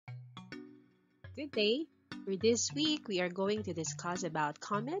Good day. For this week, we are going to discuss about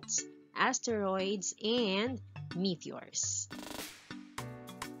comets, asteroids, and meteors.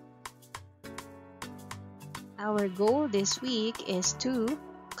 Our goal this week is to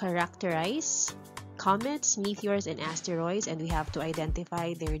characterize comets, meteors, and asteroids, and we have to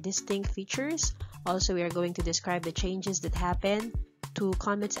identify their distinct features. Also, we are going to describe the changes that happen to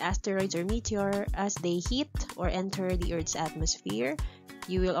comets, asteroids, or meteor as they hit or enter the Earth's atmosphere.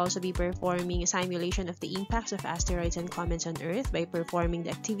 You will also be performing a simulation of the impacts of asteroids and comets on Earth by performing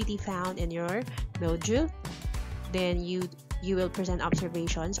the activity found in your module. Then you will present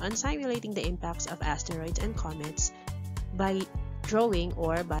observations on simulating the impacts of asteroids and comets by drawing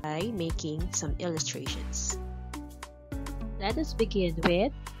or by making some illustrations. Let us begin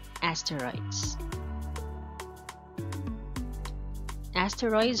with asteroids.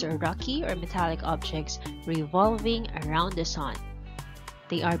 Asteroids are rocky or metallic objects revolving around the Sun.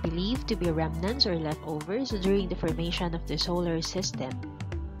 They are believed to be remnants or leftovers during the formation of the solar system.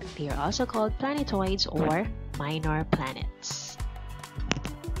 They are also called planetoids or minor planets.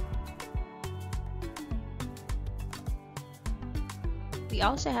 We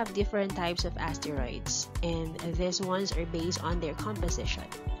also have different types of asteroids, and these ones are based on their composition.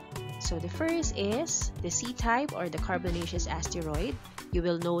 So the first is the C-type or the carbonaceous asteroid. You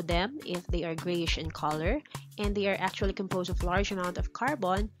will know them if they are grayish in color, and they are actually composed of large amount of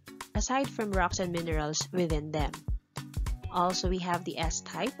carbon aside from rocks and minerals within them. Also, we have the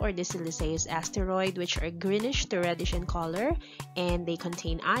S-type or the siliceous asteroid, which are greenish to reddish in color, and they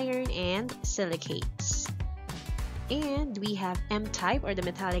contain iron and silicates. And we have M-type or the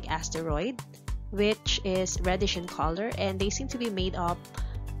metallic asteroid, which is reddish in color, and they seem to be made up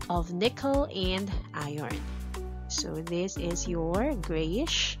of nickel and iron. So this is your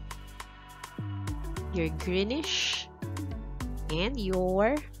grayish, your greenish, and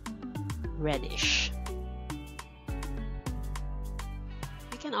your reddish.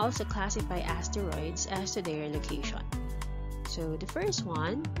 We can also classify asteroids as to their location. So the first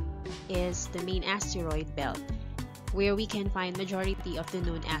one is the main asteroid belt, where we can find majority of the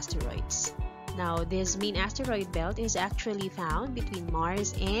known asteroids. Now, this main asteroid belt is actually found between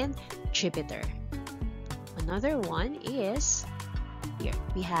Mars and Jupiter. Another one is here.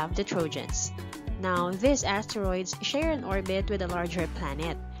 We have the Trojans. Now, these asteroids share an orbit with a larger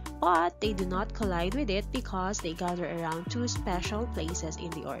planet, but they do not collide with it because they gather around two special places in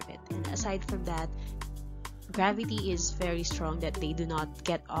the orbit. And aside from that, gravity is very strong that they do not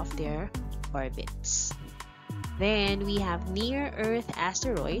get off their orbits. Then we have near-Earth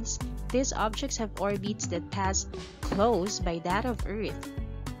asteroids. These objects have orbits that pass close by that of Earth.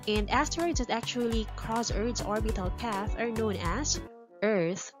 And asteroids that actually cross Earth's orbital path are known as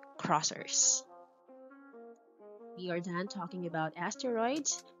Earth crossers. We are done talking about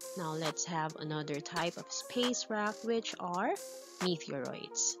asteroids. Now let's have another type of space rock, which are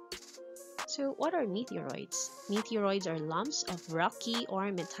meteoroids. So what are meteoroids? Meteoroids are lumps of rocky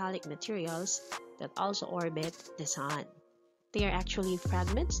or metallic materials that also orbit the Sun. They are actually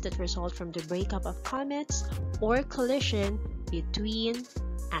fragments that result from the breakup of comets or collision between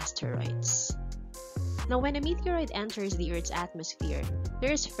asteroids. Now, when a meteoroid enters the Earth's atmosphere,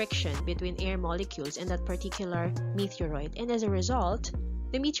 there is friction between air molecules in that particular meteoroid, and as a result,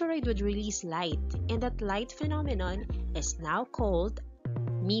 the meteoroid would release light, and that light phenomenon is now called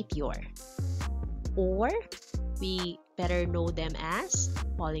meteor. Or we better know them as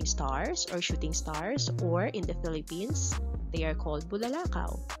falling stars or shooting stars, or in the Philippines, they are called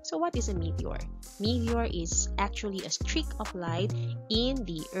bulalakaw. So what is a meteor? Meteor is actually a streak of light in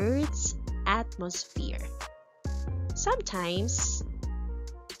the Earth's atmosphere. Sometimes,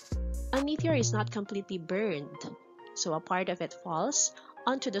 a meteor is not completely burned, so a part of it falls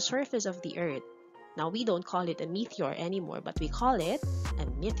onto the surface of the Earth. Now, we don't call it a meteor anymore, but we call it a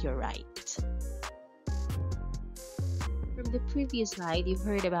meteorite. From the previous slide, you've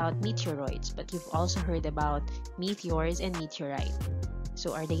heard about meteoroids, but you've also heard about meteors and meteorite.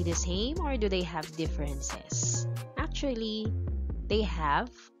 So are they the same or do they have differences? Actually, they have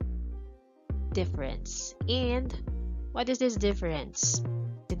difference. And what is this difference?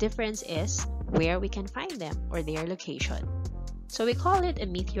 The difference is where we can find them or their location. So we call it a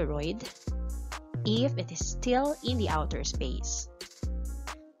meteoroid if it is still in the outer space.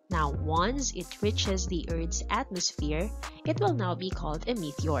 Now, once it reaches the Earth's atmosphere, it will now be called a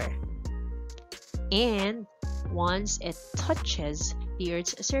meteor. And once it touches the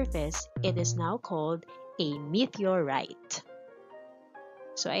Earth's surface, it is now called a meteorite.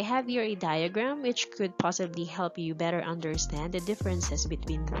 So I have here a diagram which could possibly help you better understand the differences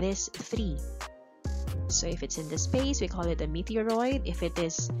between these three. So if it's in the space, we call it a meteoroid. If it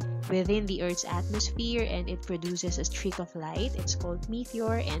is within the Earth's atmosphere and it produces a streak of light, it's called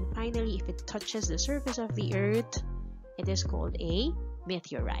meteor. And finally, if it touches the surface of the Earth, it is called a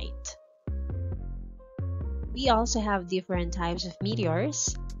meteorite. We also have different types of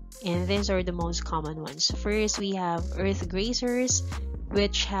meteors, and these are the most common ones. First, we have Earth grazers,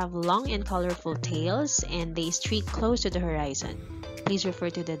 which have long and colorful tails, and they streak close to the horizon. Please refer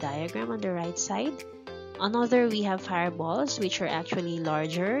to the diagram on the right side. Another, we have fireballs, which are actually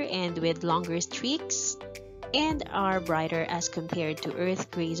larger and with longer streaks and are brighter as compared to Earth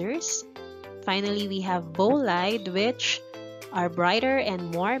grazers. Finally, we have bolide, which are brighter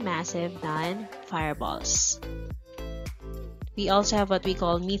and more massive than fireballs. We also have what we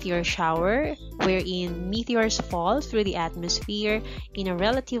call meteor shower, wherein meteors fall through the atmosphere in a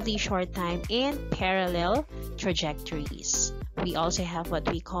relatively short time and parallel trajectories. We also have what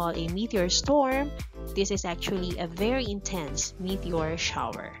we call a meteor storm. This is actually a very intense meteor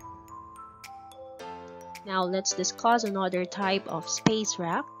shower. Now let's discuss another type of space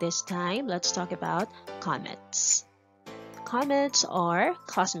rock. This time, let's talk about comets. Comets are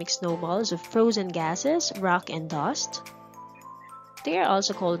cosmic snowballs of frozen gases, rock, and dust. They are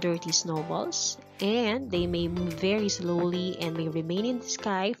also called dirty snowballs, and they may move very slowly and may remain in the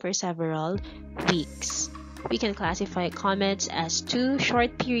sky for several weeks. We can classify comets as two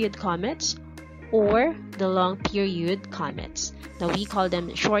short-period comets or the long-period comets. Now, we call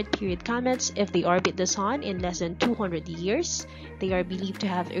them short-period comets if they orbit the Sun in less than 200 years. They are believed to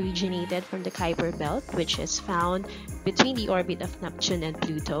have originated from the Kuiper Belt, which is found between the orbit of Neptune and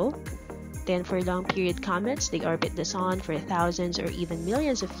Pluto. Then for long-period comets, they orbit the Sun for thousands or even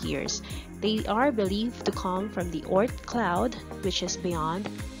millions of years. They are believed to come from the Oort cloud, which is beyond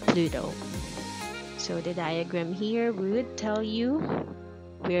Pluto. So the diagram here would tell you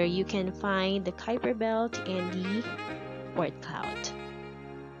where you can find the Kuiper Belt and the Oort cloud.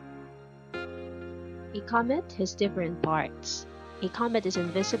 A comet has different parts. A comet is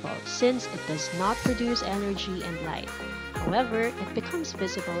invisible since it does not produce energy and light. However, it becomes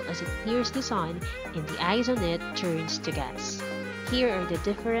visible as it nears the Sun and the ice on it turns to gas. Here are the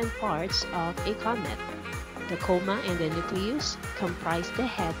different parts of a comet. The coma and the nucleus comprise the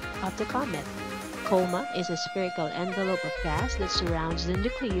head of the comet. Coma is a spherical envelope of gas that surrounds the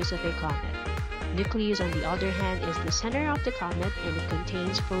nucleus of a comet. Nucleus, on the other hand, is the center of the comet and it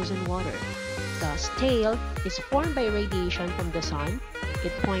contains frozen water. Thus, tail is formed by radiation from the Sun.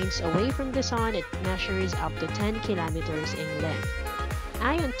 It points away from the Sun. It measures up to 10 kilometers in length.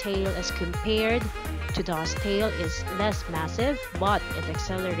 Ion tail, as compared to dust tail, is less massive, but it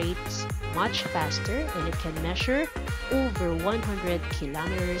accelerates much faster and it can measure over 100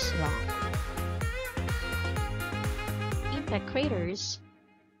 kilometers long. Impact craters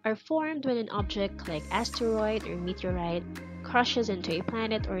are formed when an object like asteroid or meteorite crashes into a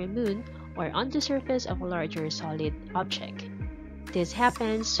planet or a moon or on the surface of a larger solid object. This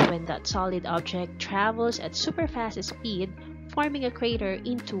happens when that solid object travels at super fast speed, forming a crater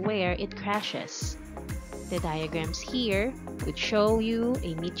into where it crashes. The diagrams here would show you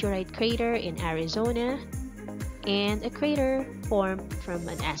a meteorite crater in Arizona and a crater formed from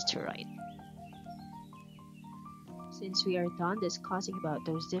an asteroid. Since we are done discussing about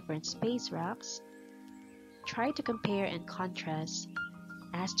those different space rocks, try to compare and contrast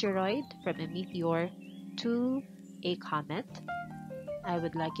asteroid from a meteor to a comet. I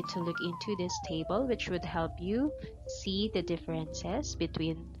would like you to look into this table, which would help you see the differences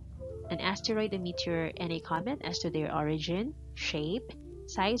between an asteroid, a meteor, and a comet as to their origin, shape,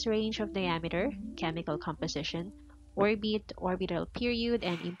 size range of diameter, chemical composition, orbit, orbital period,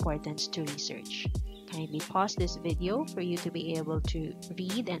 and importance to research. Kindly pause this video for you to be able to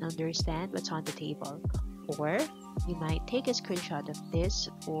read and understand what's on the table, or you might take a screenshot of this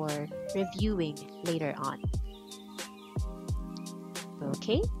for reviewing later on.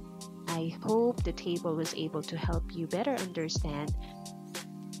 Okay, I hope the table was able to help you better understand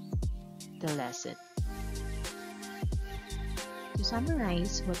the lesson. To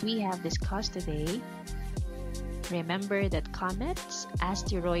summarize what we have discussed today, remember that comets,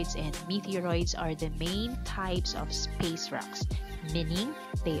 asteroids, and meteoroids are the main types of space rocks, meaning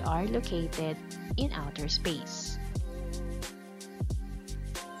they are located in outer space.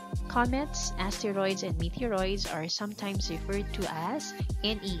 Comets, asteroids, and meteoroids are sometimes referred to as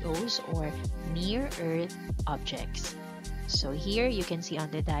NEOs or near-Earth objects. So here you can see on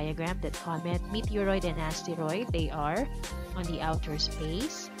the diagram that comet, meteoroid, and asteroid, they are on the outer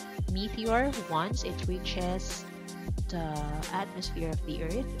space. Meteor, once it reaches the atmosphere of the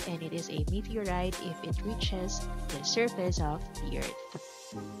Earth, and it is a meteorite if it reaches the surface of the Earth.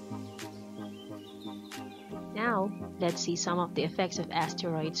 Now, let's see some of the effects of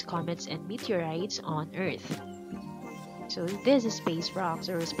asteroids, comets, and meteorites on Earth. So these space rocks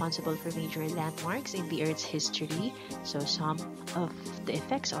are responsible for major landmarks in the Earth's history. So some of the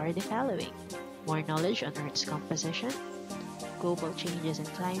effects are the following: more knowledge on Earth's composition, global changes in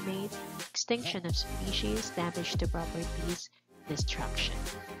climate, extinction of species, damage to properties, destruction.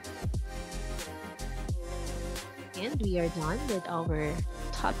 And we are done with our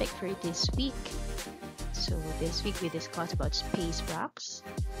topic for this week. So this week we discussed about space rocks,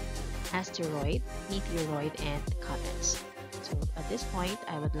 asteroid, meteoroid, and comets. So at this point,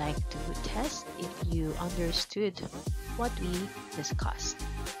 I would like to test if you understood what we discussed.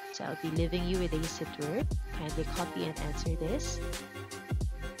 So I'll be leaving you with a sit word. Kindly copy and answer this.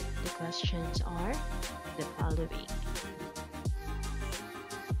 The questions are the following.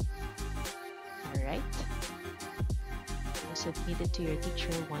 Alright. Submit it to your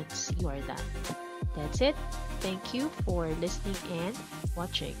teacher once you are done. That's it. Thank you for listening and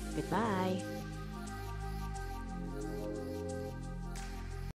watching. Goodbye.